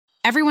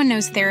Everyone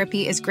knows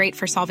therapy is great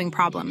for solving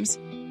problems,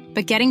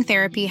 but getting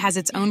therapy has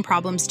its own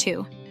problems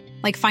too,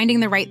 like finding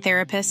the right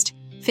therapist,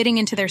 fitting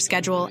into their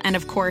schedule, and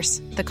of course,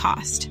 the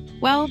cost.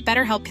 Well,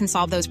 BetterHelp can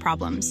solve those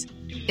problems.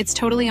 It's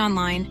totally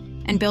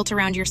online and built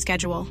around your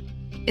schedule.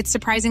 It's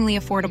surprisingly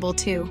affordable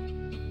too.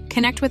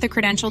 Connect with a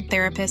credentialed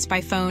therapist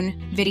by phone,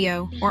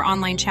 video, or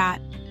online chat,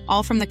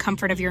 all from the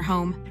comfort of your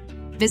home.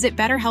 Visit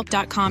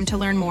BetterHelp.com to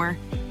learn more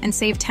and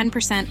save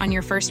 10% on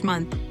your first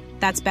month.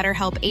 That's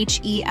BetterHelp,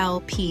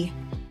 H-E-L-P.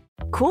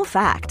 Cool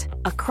fact,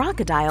 a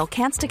crocodile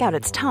can't stick out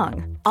its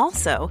tongue.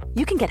 Also,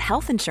 you can get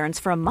health insurance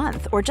for a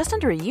month or just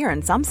under a year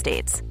in some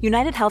states.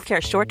 United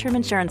Healthcare short-term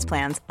insurance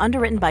plans,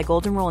 underwritten by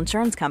Golden Rule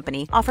Insurance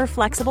Company, offer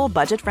flexible,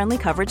 budget-friendly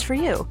coverage for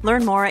you.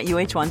 Learn more at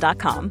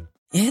UH1.com.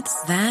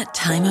 It's that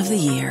time of the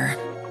year.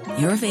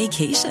 Your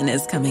vacation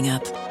is coming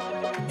up.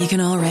 You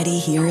can already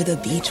hear the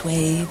beach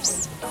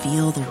waves,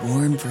 feel the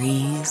warm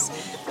breeze,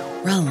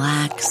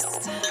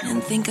 relax,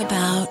 and think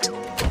about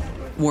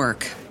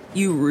work.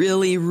 You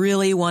really,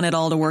 really want it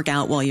all to work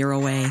out while you're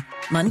away.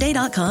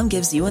 Monday.com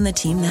gives you and the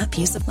team that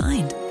peace of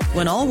mind.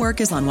 When all work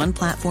is on one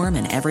platform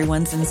and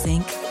everyone's in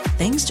sync,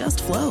 things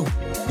just flow.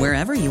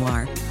 Wherever you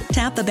are,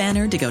 tap the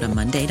banner to go to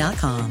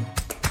Monday.com.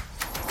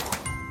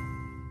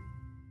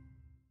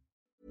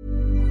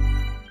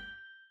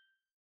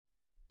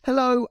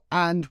 Hello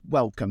and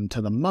welcome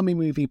to the Mummy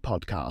Movie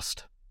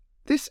Podcast.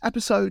 This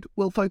episode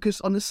will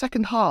focus on the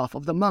second half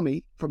of The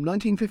Mummy from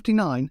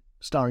 1959,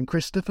 starring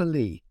Christopher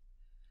Lee.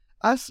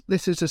 As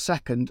this is the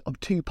second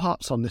of two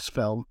parts on this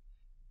film,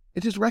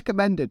 it is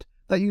recommended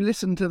that you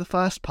listen to the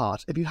first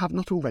part if you have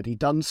not already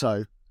done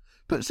so.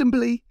 Put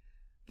simply,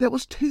 there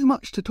was too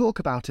much to talk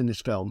about in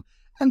this film,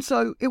 and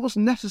so it was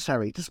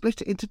necessary to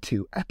split it into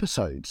two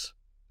episodes.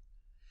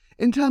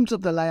 In terms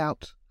of the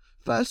layout,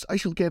 first I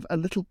shall give a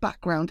little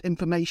background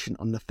information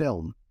on the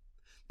film.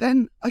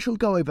 Then I shall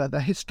go over the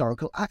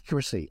historical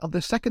accuracy of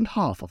the second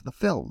half of the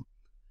film.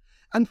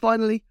 And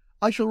finally,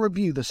 I shall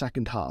review the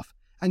second half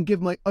and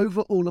give my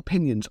overall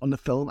opinions on the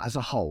film as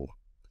a whole.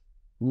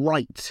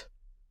 Right.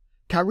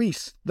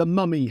 Carice, the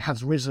mummy,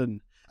 has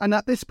risen, and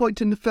at this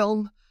point in the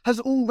film has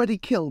already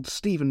killed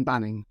Stephen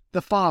Banning,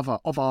 the father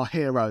of our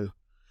hero.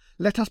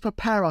 Let us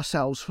prepare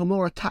ourselves for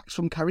more attacks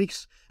from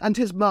Carice and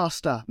his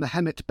master,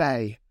 Mehmet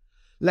Bey.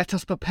 Let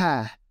us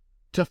prepare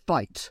to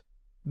fight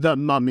the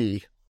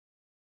mummy.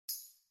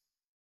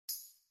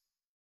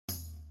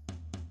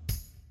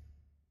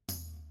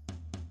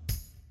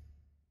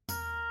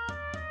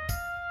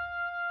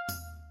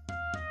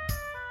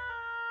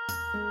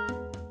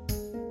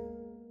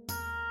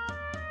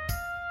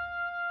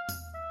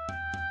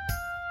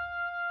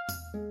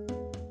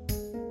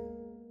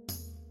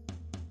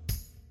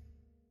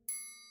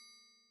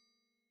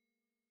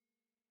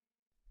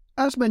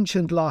 As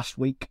mentioned last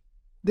week,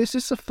 this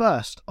is the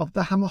first of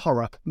the Hammer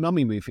Horror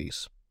Mummy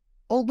movies.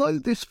 Although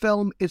this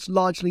film is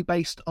largely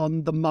based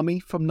on The Mummy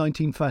from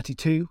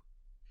 1932,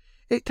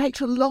 it takes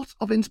a lot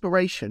of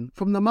inspiration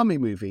from the Mummy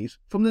movies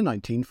from the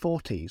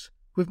 1940s,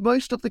 with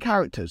most of the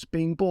characters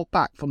being brought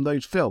back from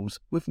those films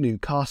with new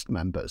cast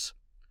members.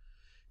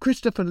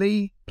 Christopher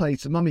Lee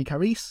plays the mummy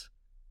Carice,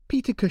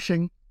 Peter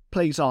Cushing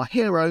plays our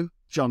hero,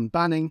 John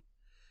Banning,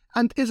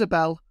 and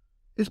Isabel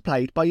is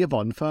played by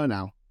Yvonne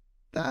Furnau.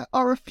 There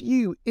are a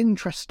few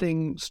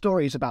interesting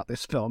stories about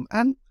this film,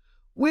 and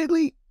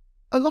weirdly,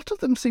 a lot of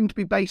them seem to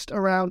be based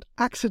around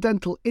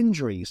accidental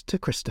injuries to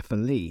Christopher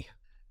Lee.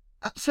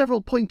 At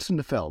several points in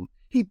the film,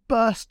 he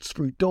bursts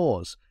through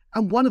doors,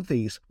 and one of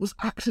these was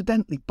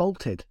accidentally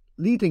bolted,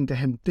 leading to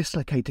him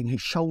dislocating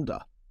his shoulder.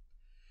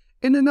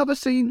 In another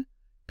scene,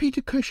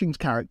 Peter Cushing's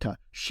character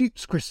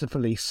shoots Christopher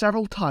Lee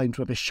several times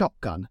with a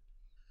shotgun.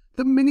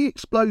 The mini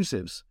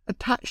explosives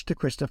attached to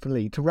Christopher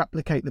Lee to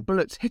replicate the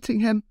bullets hitting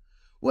him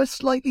were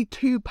slightly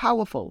too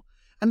powerful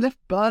and left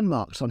burn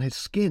marks on his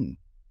skin.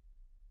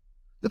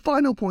 The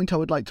final point I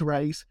would like to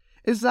raise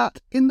is that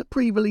in the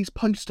pre-release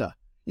poster,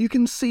 you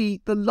can see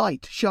the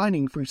light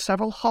shining through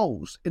several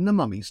holes in the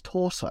mummy's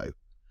torso.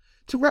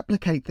 To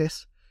replicate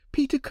this,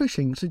 Peter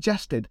Cushing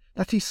suggested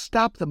that he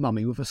stab the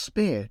mummy with a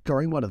spear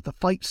during one of the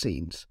fight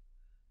scenes.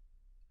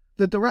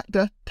 The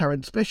director,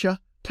 Terence Fisher,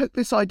 took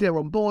this idea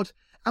on board,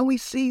 and we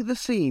see the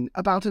scene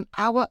about an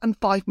hour and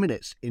 5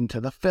 minutes into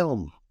the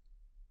film.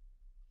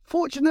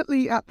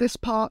 Fortunately, at this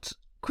part,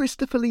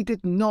 Christopher Lee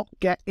did not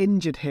get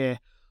injured here,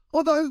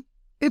 although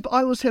if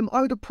I was him, I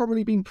would have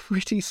probably been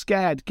pretty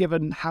scared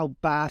given how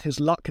bad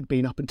his luck had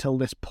been up until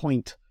this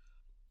point.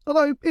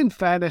 Although, in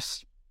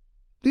fairness,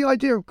 the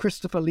idea of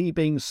Christopher Lee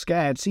being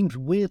scared seems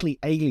weirdly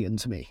alien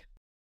to me.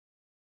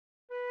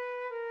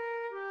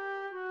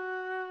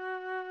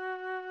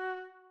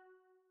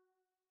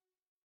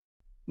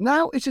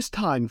 Now it is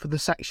time for the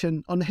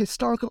section on the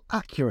historical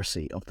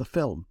accuracy of the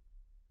film.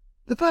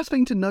 The first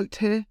thing to note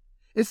here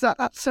is that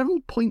at several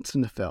points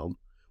in the film,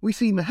 we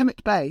see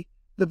Mehmet Bey,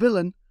 the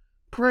villain,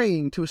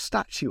 praying to a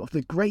statue of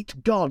the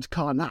great god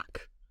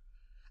Karnak.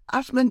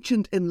 As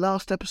mentioned in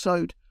last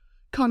episode,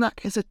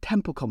 Karnak is a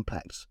temple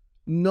complex,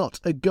 not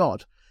a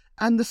god,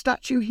 and the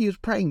statue he is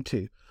praying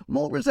to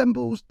more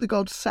resembles the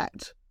god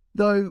Set,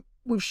 though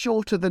with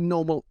shorter than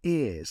normal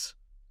ears.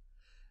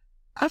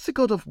 As a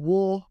god of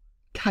war,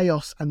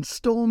 chaos and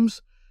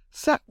storms,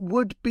 Set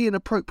would be an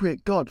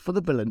appropriate god for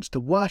the villains to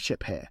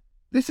worship here.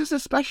 This is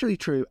especially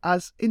true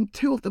as in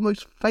two of the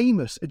most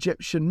famous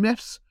Egyptian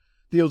myths,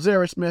 the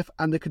Osiris myth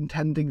and the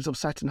Contendings of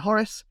Set and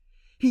Horus,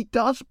 he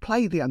does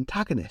play the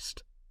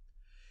antagonist.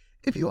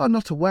 If you are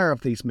not aware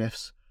of these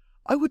myths,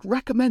 I would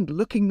recommend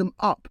looking them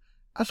up,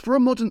 as for a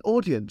modern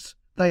audience,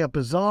 they are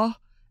bizarre,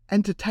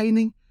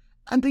 entertaining,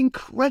 and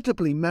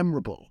incredibly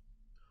memorable.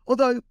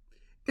 Although,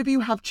 if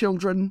you have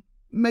children,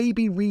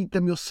 maybe read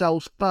them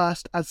yourselves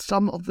first, as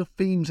some of the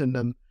themes in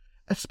them,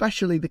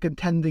 especially the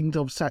Contendings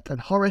of Set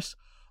and Horus,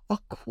 are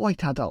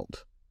quite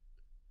adult.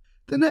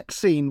 The next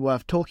scene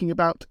worth talking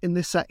about in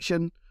this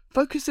section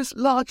focuses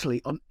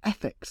largely on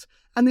ethics,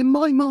 and in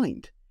my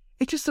mind,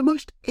 it is the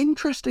most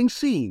interesting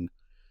scene,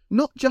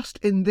 not just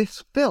in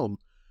this film,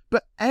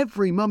 but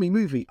every Mummy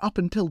movie up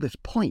until this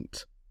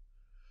point.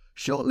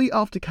 Shortly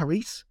after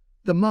Carice,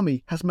 the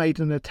Mummy has made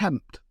an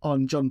attempt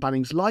on John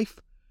Banning's life,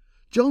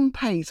 John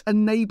pays a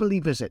neighbourly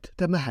visit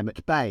to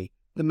Mehmet Bey,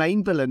 the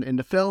main villain in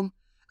the film,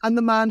 and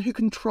the man who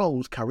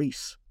controls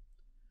Carice.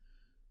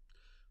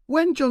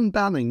 When John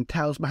Banning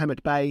tells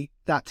Mehmet Bey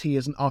that he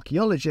is an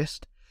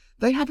archaeologist,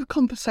 they have a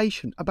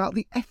conversation about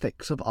the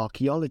ethics of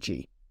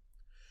archaeology.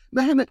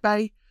 Mehmet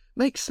Bey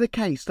makes the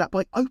case that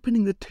by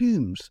opening the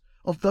tombs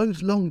of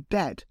those long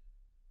dead,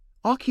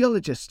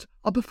 archaeologists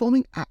are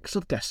performing acts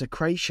of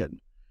desecration,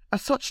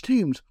 as such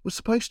tombs were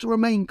supposed to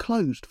remain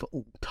closed for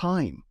all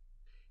time.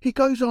 He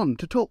goes on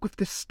to talk with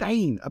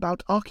disdain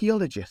about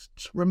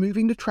archaeologists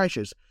removing the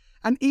treasures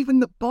and even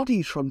the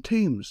bodies from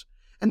tombs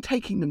and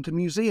taking them to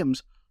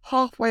museums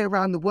halfway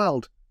around the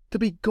world to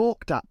be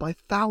gawked at by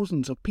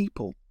thousands of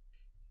people.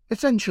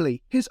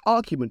 Essentially, his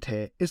argument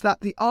here is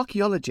that the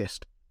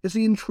archaeologist is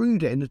the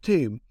intruder in the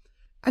tomb,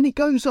 and he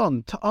goes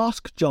on to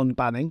ask John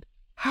Banning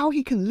how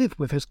he can live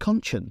with his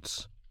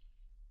conscience.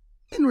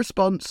 In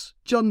response,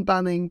 John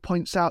Banning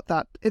points out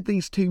that if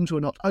these tombs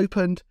were not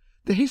opened,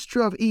 the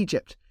history of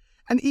Egypt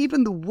and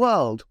even the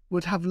world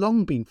would have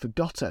long been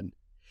forgotten.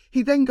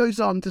 He then goes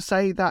on to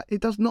say that it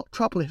does not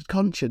trouble his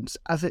conscience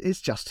as it is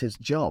just his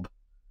job.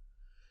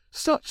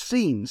 Such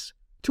scenes,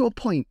 to a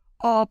point,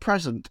 are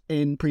present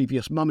in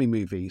previous Mummy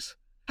movies.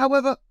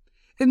 However,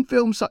 in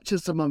films such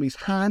as The Mummy's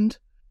Hand,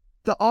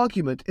 the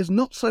argument is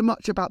not so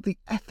much about the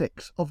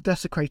ethics of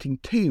desecrating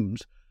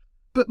tombs,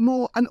 but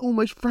more an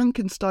almost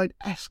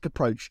Frankenstein-esque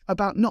approach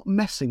about not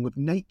messing with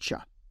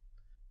nature.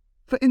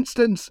 For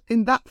instance,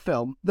 in that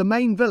film, the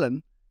main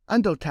villain,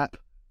 Andotep,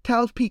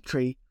 tells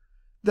Petrie,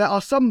 "There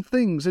are some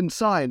things in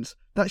science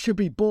that should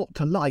be brought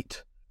to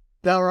light.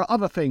 There are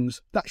other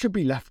things that should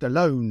be left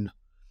alone."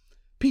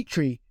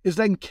 Petrie is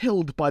then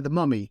killed by the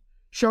Mummy,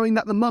 showing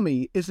that the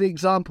Mummy is the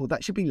example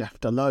that should be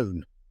left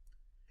alone.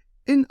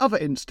 In other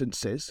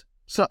instances,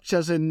 such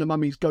as in The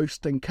Mummy's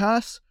Ghost and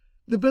Curse,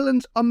 the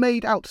villains are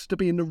made out to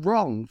be in the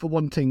wrong for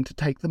wanting to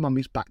take the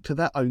mummies back to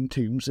their own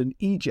tombs in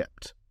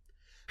Egypt.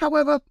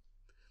 However,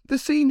 the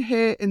scene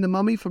here in The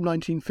Mummy from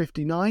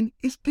 1959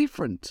 is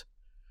different.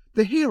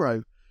 The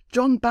hero,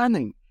 John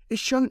Banning, is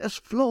shown as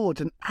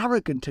flawed and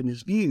arrogant in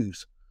his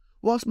views,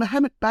 whilst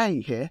Mehmet Bey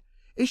here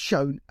is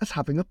shown as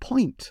having a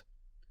point.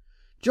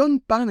 John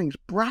Banning's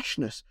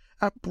brashness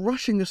at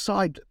brushing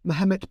aside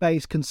Mehmet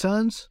Bey's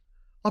concerns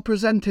are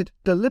presented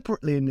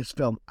deliberately in this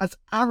film as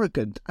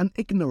arrogant and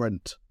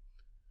ignorant.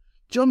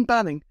 John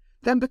Banning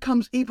then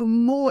becomes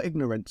even more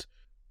ignorant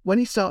when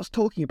he starts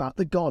talking about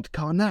the god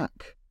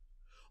Karnak.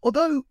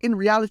 Although in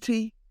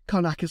reality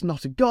Karnak is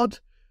not a god,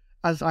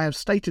 as I have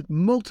stated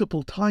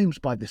multiple times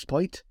by this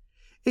point,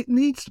 it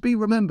needs to be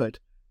remembered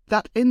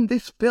that in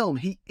this film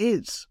he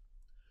is.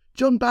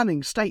 John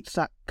Banning states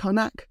that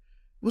Karnak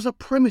was a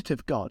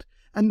primitive god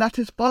and that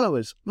his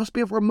followers must be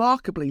of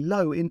remarkably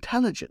low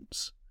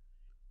intelligence.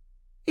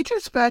 It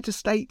is fair to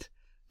state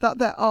that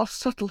there are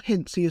subtle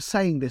hints he is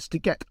saying this to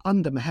get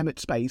under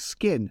Mehmet Bey's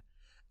skin,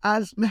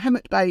 as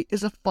Mehmet Bey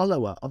is a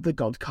follower of the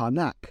god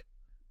Karnak.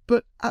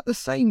 But at the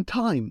same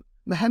time,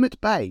 Mehmet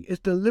Bey is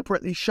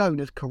deliberately shown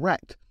as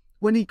correct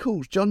when he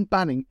calls John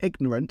Banning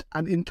ignorant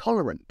and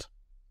intolerant.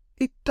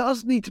 It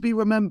does need to be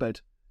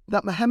remembered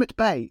that Mehmet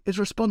Bey is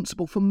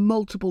responsible for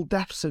multiple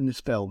deaths in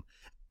this film,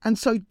 and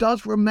so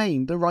does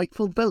remain the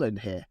rightful villain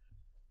here.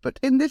 But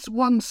in this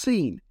one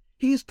scene,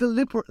 he is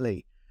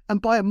deliberately,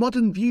 and by a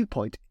modern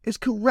viewpoint, is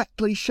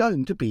correctly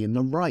shown to be in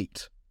the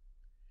right.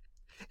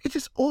 It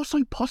is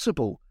also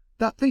possible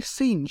that this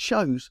scene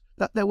shows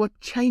that there were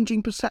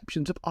changing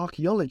perceptions of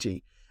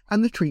archaeology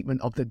and the treatment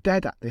of the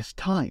dead at this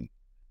time.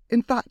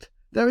 In fact,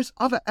 there is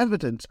other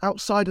evidence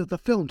outside of the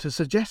film to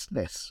suggest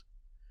this.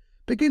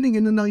 Beginning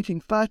in the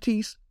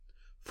 1930s,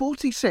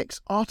 46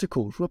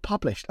 articles were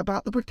published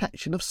about the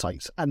protection of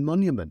sites and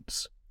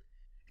monuments.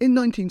 In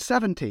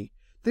 1970,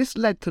 this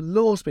led to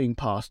laws being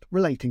passed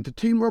relating to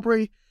tomb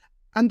robbery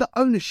and the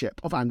ownership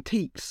of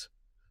antiques.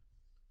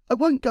 I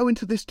won't go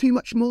into this too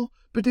much more,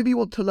 but if you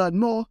want to learn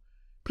more,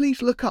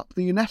 please look up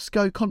the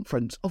UNESCO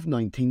Conference of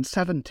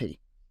 1970.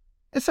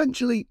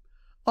 Essentially,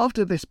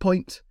 after this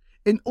point,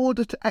 in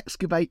order to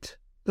excavate,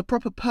 the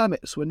proper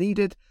permits were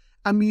needed,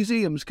 and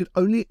museums could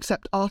only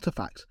accept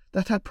artefacts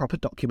that had proper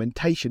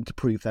documentation to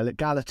prove their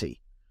legality.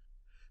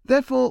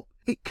 Therefore,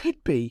 it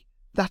could be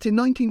that in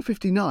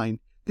 1959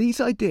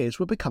 these ideas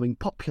were becoming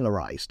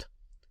popularised.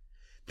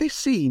 This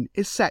scene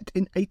is set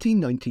in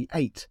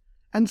 1898,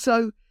 and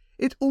so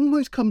it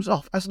almost comes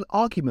off as an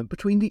argument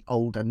between the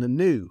old and the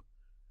new.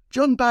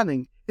 John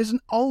Banning is an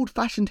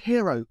old-fashioned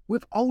hero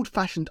with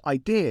old-fashioned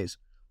ideas,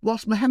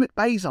 whilst Mehmet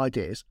Bey's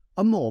ideas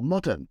are more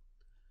modern.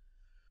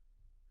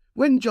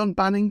 When John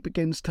Banning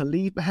begins to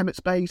leave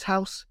Mehmet Bey's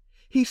house,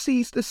 he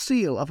sees the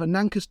seal of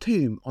Ananke's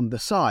tomb on the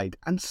side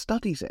and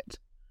studies it.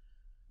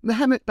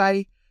 Mehmet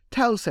Bey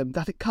tells him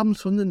that it comes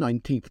from the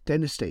 19th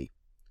dynasty.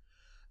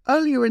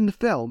 Earlier in the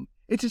film,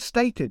 it is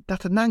stated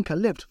that Ananke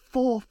lived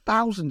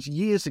 4,000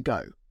 years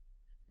ago.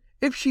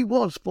 If she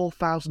was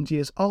 4,000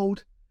 years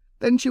old,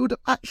 then she would have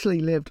actually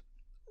lived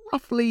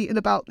roughly in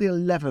about the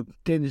 11th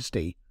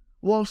dynasty,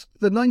 whilst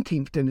the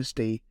 19th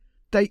dynasty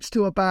dates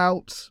to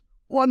about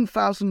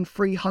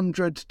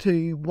 1,300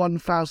 to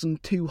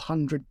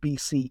 1,200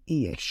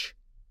 BCE-ish.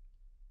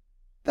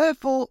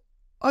 Therefore,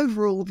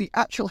 overall, the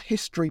actual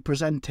history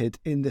presented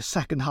in the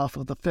second half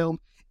of the film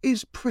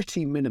is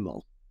pretty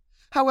minimal.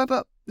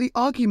 However, the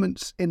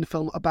arguments in the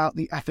film about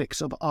the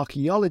ethics of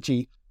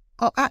archaeology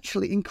are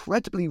actually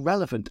incredibly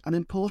relevant and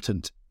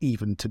important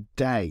even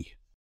today.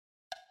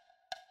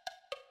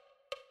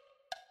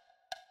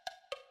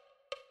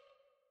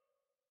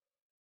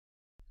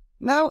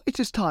 Now it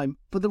is time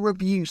for the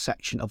review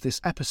section of this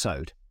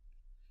episode.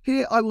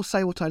 Here I will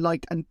say what I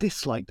liked and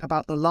disliked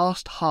about the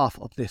last half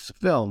of this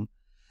film,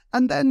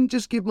 and then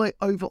just give my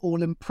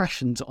overall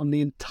impressions on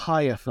the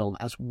entire film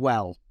as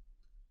well.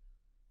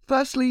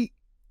 Firstly,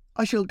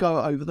 I shall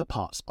go over the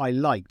parts I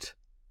liked.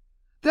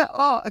 There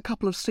are a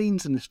couple of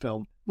scenes in this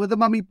film where the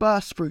mummy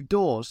bursts through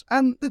doors,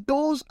 and the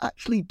doors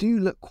actually do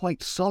look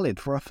quite solid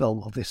for a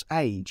film of this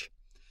age.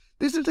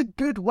 This is a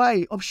good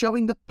way of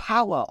showing the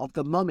power of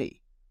the mummy.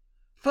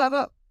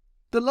 Further,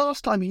 the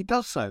last time he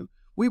does so,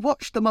 we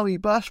watch the mummy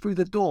burst through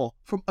the door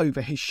from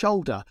over his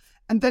shoulder,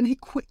 and then he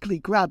quickly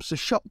grabs the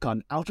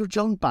shotgun out of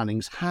John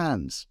Banning's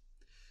hands.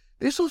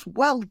 This was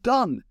well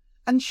done,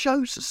 and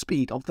shows the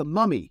speed of the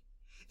mummy.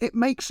 It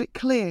makes it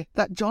clear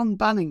that John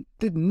Banning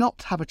did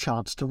not have a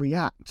chance to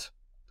react.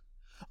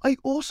 I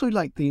also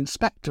like the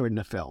inspector in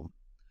the film.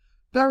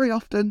 Very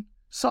often,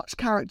 such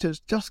characters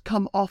just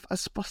come off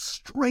as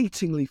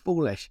frustratingly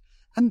foolish,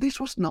 and this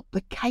was not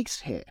the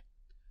case here.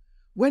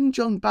 When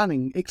John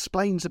Banning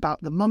explains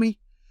about the mummy,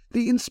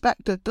 the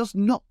inspector does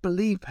not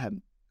believe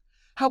him.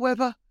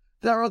 However,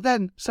 there are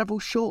then several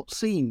short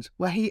scenes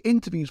where he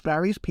interviews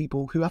various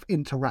people who have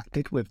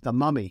interacted with the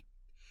mummy.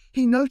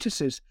 He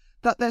notices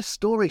that their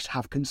stories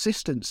have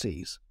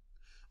consistencies.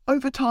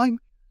 Over time,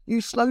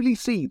 you slowly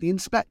see the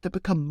inspector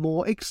become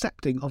more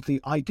accepting of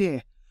the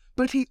idea,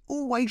 but he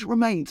always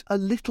remains a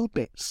little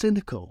bit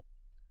cynical.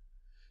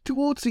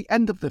 Towards the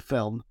end of the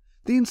film,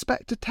 the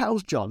inspector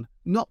tells John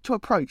not to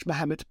approach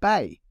Mehmet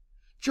Bey.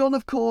 John,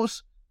 of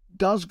course,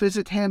 does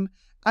visit him,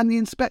 and the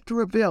inspector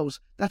reveals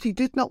that he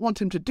did not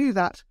want him to do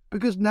that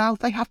because now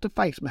they have to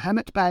face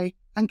Mehmet Bey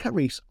and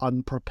Carice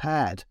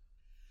unprepared.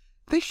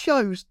 This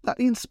shows that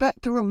the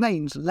inspector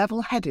remains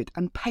level-headed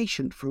and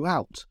patient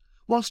throughout,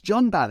 whilst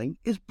John Banning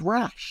is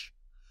brash.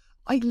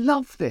 I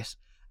love this,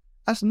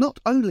 as not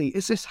only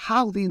is this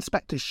how the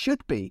inspector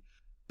should be,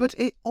 but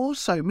it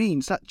also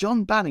means that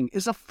John Banning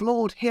is a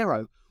flawed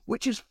hero,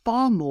 which is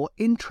far more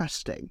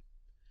interesting.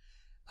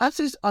 As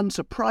is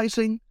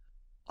unsurprising,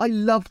 I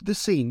loved the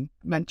scene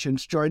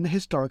mentioned during the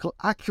historical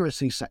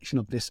accuracy section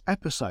of this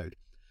episode,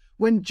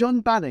 when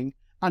John Banning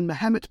and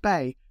Mehmet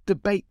Bey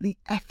debate the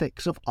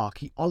ethics of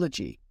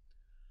archaeology.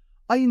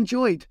 I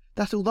enjoyed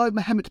that although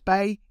Mehmet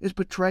Bey is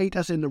portrayed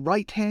as in the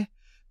right here,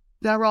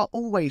 there are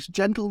always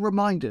gentle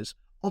reminders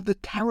of the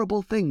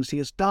terrible things he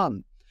has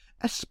done,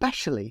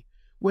 especially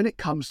when it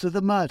comes to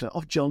the murder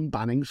of John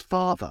Banning's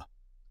father.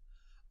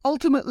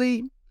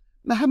 Ultimately,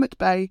 Mehmet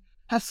Bey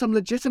has some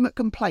legitimate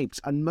complaints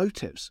and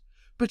motives,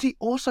 but he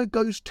also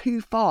goes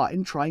too far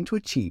in trying to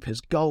achieve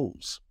his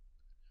goals.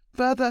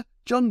 Further,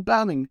 John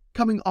Banning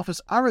coming off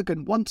as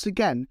arrogant once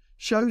again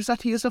shows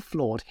that he is a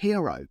flawed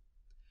hero.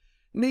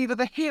 Neither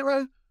the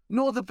hero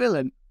nor the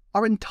villain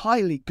are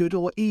entirely good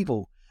or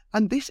evil,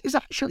 and this is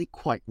actually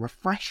quite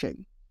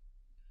refreshing.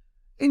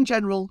 In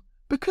general,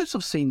 because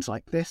of scenes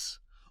like this,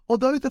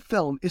 although the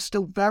film is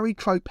still very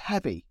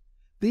trope-heavy,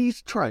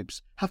 these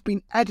tropes have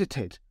been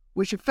edited,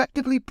 which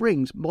effectively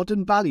brings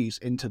modern values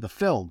into the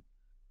film.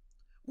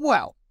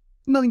 Well,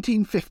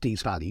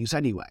 1950s values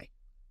anyway.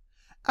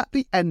 At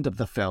the end of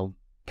the film,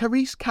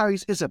 Carice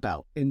carries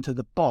Isabel into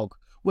the bog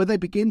where they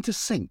begin to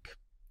sink.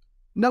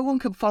 No one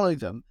can follow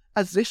them,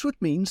 as this would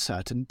mean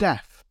certain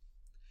death.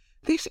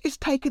 This is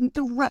taken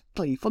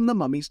directly from the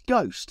mummy's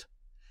ghost.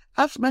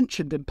 As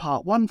mentioned in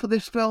part 1 for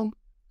this film,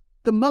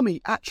 the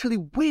mummy actually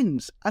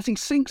wins as he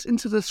sinks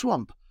into the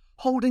swamp,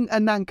 holding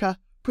Ananke,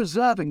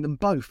 preserving them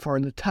both for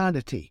an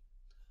eternity.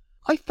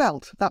 I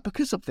felt that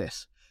because of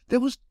this, there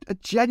was a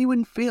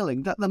genuine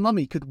feeling that the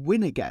mummy could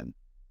win again.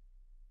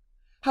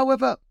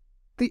 However,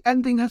 the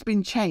ending has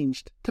been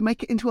changed to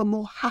make it into a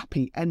more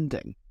happy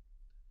ending.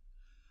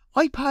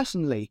 I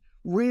personally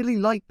really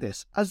like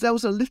this, as there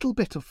was a little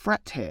bit of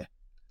fret here.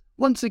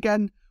 Once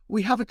again,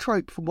 we have a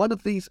trope from one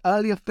of these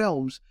earlier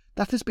films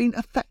that has been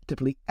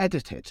effectively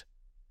edited.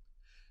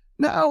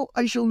 Now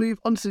I shall move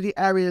on to the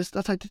areas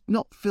that I did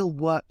not feel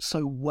worked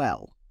so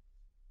well.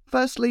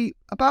 Firstly,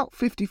 about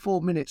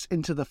 54 minutes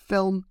into the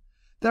film,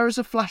 there is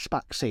a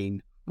flashback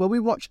scene where we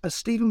watch as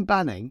Stephen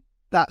Banning,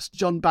 that's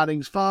John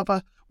Banning's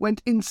father,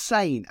 went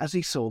insane as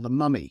he saw the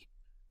mummy.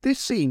 This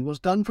scene was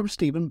done from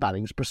Stephen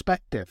Banning's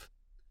perspective.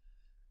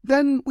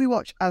 Then we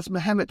watch as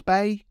Mehmet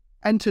Bey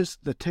enters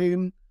the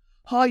tomb,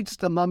 hides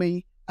the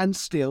mummy, and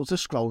steals a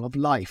scroll of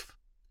life.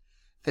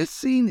 This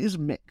scene is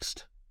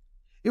mixed.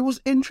 It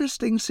was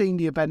interesting seeing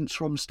the events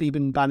from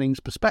Stephen Banning's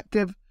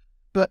perspective,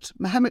 but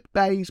Mehmet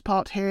Bey's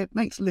part here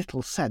makes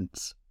little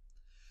sense.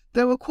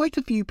 There were quite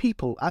a few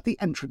people at the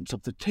entrance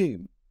of the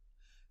tomb.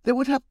 There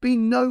would have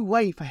been no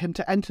way for him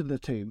to enter the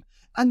tomb,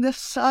 and there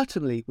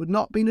certainly would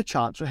not have been a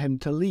chance for him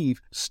to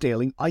leave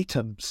stealing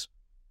items.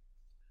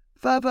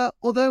 Further,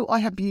 although I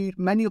have viewed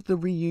many of the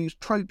reused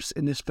tropes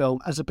in this film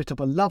as a bit of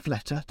a love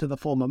letter to the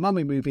former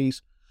Mummy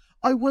movies,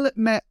 I will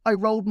admit I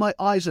rolled my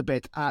eyes a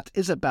bit at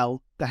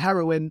Isabel, the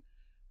heroine,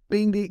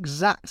 being the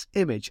exact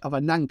image of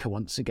Ananka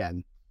once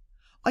again.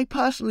 I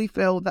personally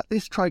feel that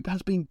this trope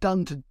has been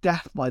done to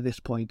death by this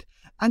point,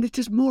 and it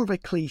is more of a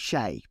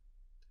cliché.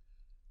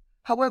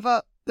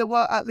 However, there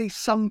were at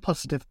least some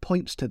positive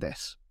points to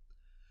this.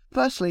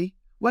 Firstly,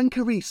 when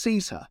Carice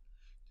sees her,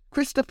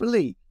 Christopher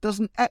Lee does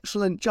an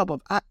excellent job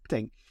of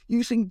acting,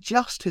 using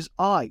just his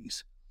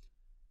eyes.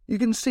 You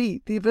can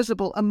see the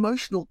visible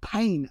emotional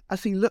pain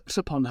as he looks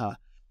upon her,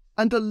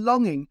 and a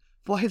longing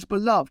for his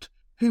beloved,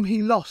 whom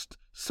he lost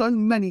so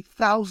many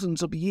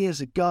thousands of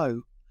years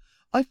ago.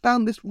 I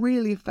found this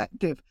really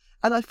effective,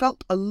 and I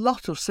felt a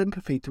lot of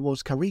sympathy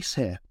towards Carice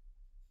here.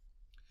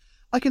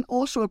 I can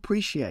also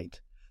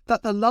appreciate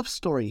that the love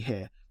story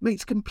here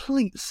makes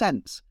complete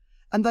sense,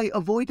 and they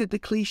avoided the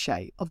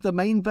cliché of the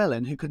main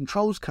villain who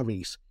controls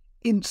Carice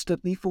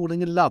instantly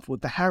falling in love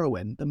with the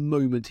heroine the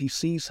moment he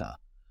sees her.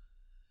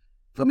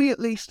 For me at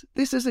least,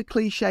 this is a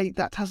cliché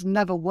that has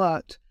never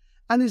worked,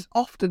 and is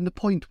often the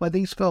point where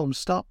these films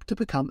start to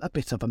become a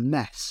bit of a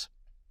mess.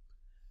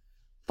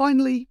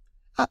 Finally,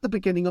 at the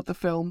beginning of the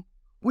film,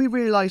 we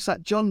realise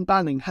that John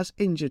Banning has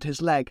injured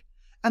his leg,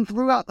 and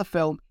throughout the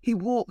film he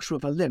walks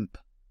with a limp.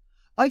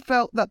 I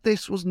felt that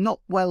this was not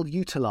well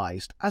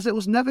utilised, as it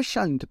was never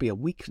shown to be a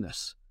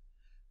weakness.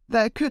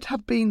 There could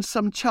have been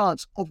some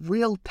chance of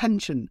real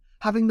tension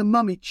having the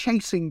mummy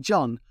chasing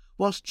John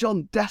whilst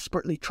John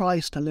desperately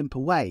tries to limp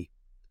away.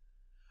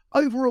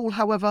 Overall,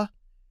 however,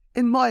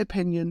 in my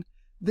opinion,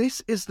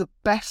 this is the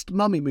best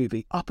Mummy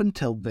movie up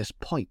until this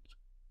point.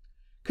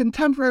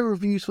 Contemporary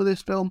reviews for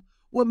this film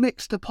were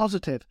mixed to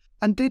positive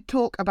and did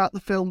talk about the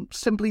film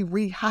simply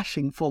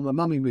rehashing former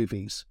Mummy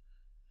movies.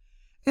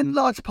 In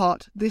large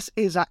part, this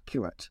is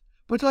accurate,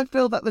 but I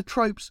feel that the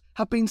tropes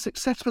have been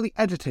successfully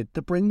edited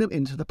to bring them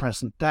into the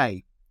present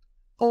day.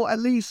 Or at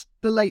least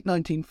the late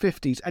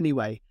 1950s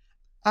anyway,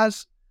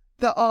 as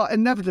there are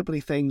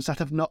inevitably things that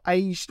have not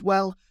aged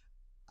well,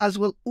 as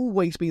will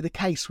always be the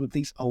case with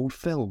these old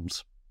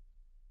films.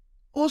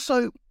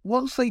 Also,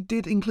 whilst they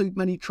did include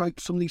many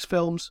tropes from these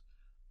films,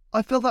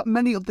 I feel that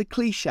many of the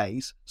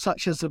clichés,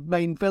 such as the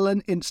main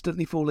villain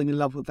instantly falling in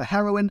love with the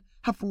heroine,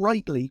 have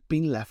rightly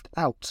been left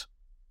out.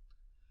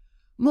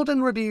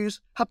 Modern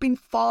reviews have been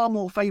far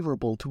more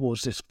favourable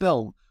towards this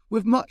film,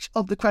 with much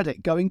of the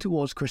credit going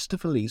towards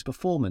Christopher Lee's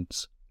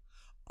performance.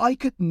 I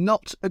could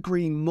not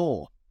agree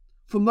more.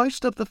 For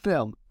most of the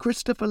film,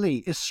 Christopher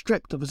Lee is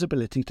stripped of his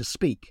ability to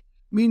speak,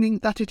 meaning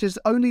that it is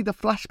only the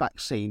flashback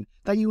scene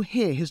that you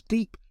hear his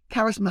deep,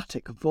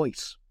 charismatic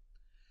voice.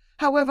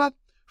 However,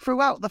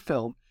 throughout the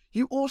film,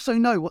 you also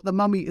know what the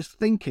mummy is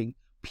thinking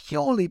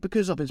purely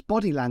because of his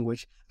body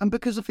language and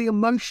because of the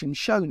emotion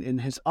shown in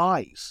his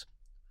eyes.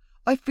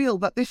 I feel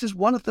that this is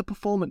one of the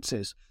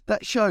performances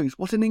that shows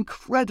what an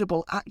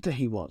incredible actor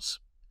he was.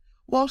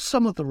 While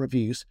some of the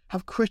reviews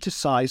have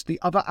criticised the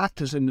other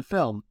actors in the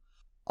film,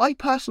 I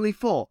personally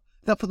thought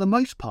that for the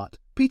most part,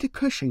 Peter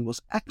Cushing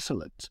was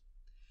excellent.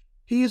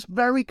 He is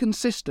very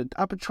consistent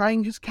at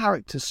portraying his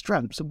character's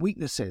strengths and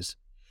weaknesses.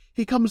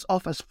 He comes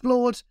off as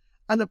flawed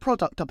and a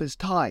product of his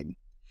time.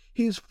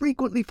 He is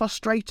frequently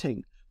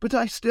frustrating, but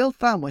I still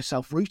found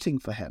myself rooting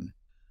for him.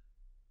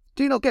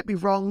 Do not get me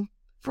wrong,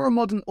 for a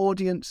modern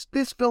audience,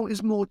 this film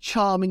is more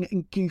charming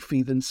and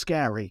goofy than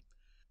scary.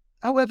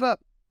 However,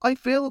 I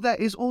feel there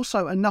is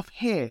also enough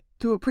here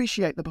to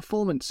appreciate the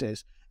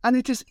performances, and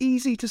it is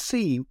easy to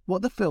see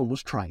what the film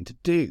was trying to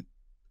do.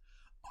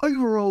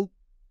 Overall,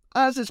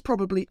 as is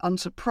probably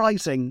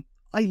unsurprising,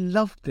 I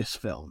loved this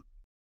film.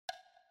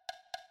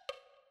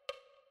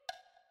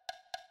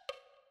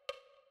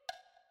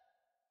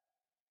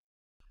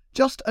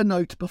 Just a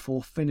note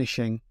before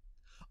finishing.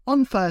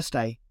 On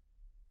Thursday,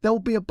 there will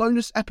be a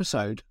bonus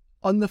episode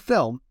on the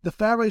film The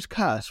Pharaoh's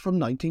Curse from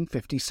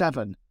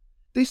 1957.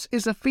 This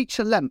is a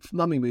feature-length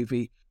mummy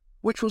movie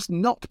which was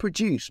not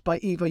produced by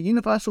either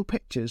Universal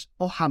Pictures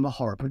or Hammer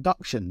Horror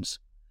Productions.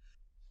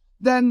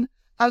 Then,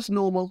 as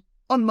normal,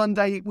 on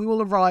Monday we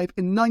will arrive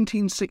in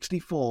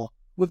 1964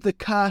 with The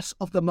Curse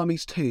of the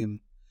Mummy's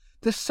Tomb,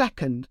 the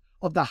second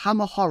of the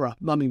Hammer Horror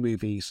mummy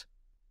movies.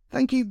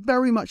 Thank you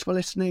very much for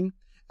listening,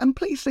 and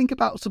please think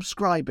about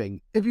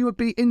subscribing if you would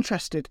be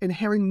interested in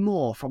hearing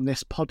more from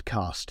this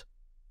podcast.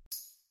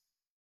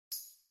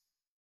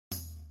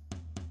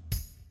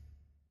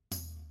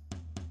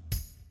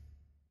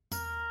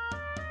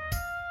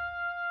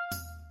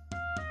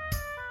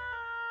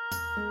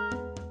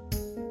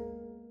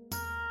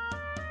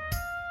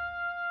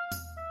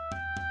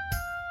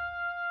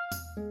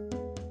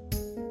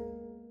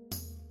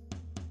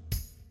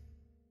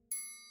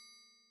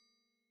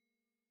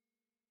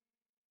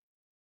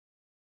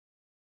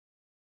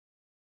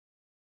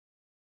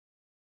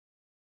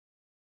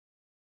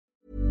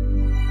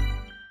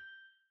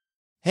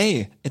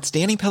 Hey, it's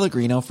Danny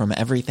Pellegrino from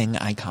Everything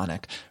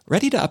Iconic.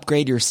 Ready to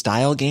upgrade your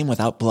style game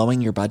without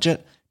blowing your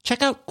budget?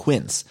 Check out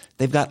Quince.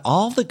 They've got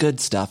all the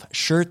good stuff,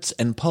 shirts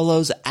and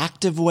polos,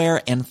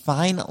 activewear, and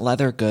fine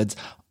leather goods,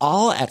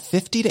 all at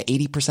 50 to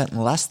 80%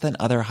 less than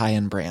other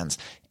high-end brands.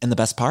 And the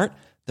best part?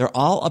 They're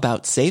all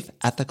about safe,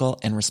 ethical,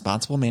 and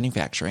responsible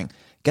manufacturing.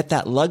 Get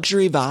that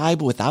luxury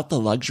vibe without the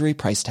luxury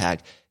price tag.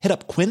 Hit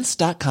up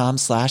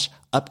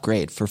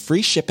quince.com/upgrade for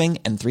free shipping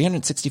and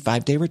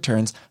 365-day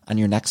returns on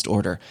your next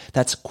order.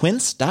 That's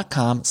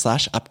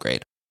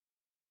quince.com/upgrade.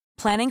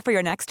 Planning for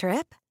your next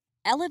trip?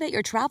 Elevate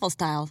your travel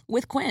style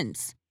with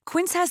Quince.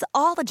 Quince has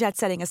all the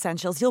jet-setting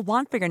essentials you'll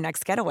want for your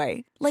next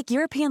getaway, like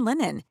European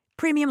linen,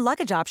 premium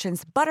luggage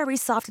options, buttery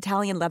soft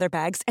Italian leather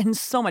bags, and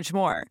so much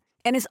more.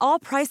 And is all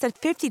priced at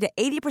 50 to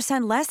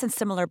 80% less than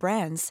similar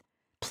brands.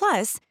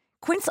 Plus,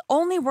 Quince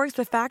only works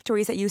with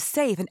factories that use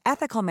safe and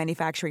ethical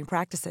manufacturing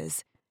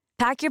practices.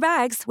 Pack your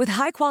bags with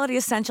high-quality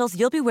essentials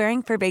you'll be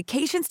wearing for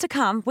vacations to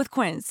come with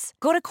Quince.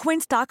 Go to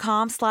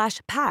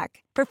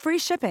quince.com/pack for free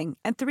shipping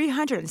and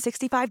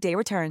 365-day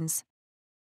returns.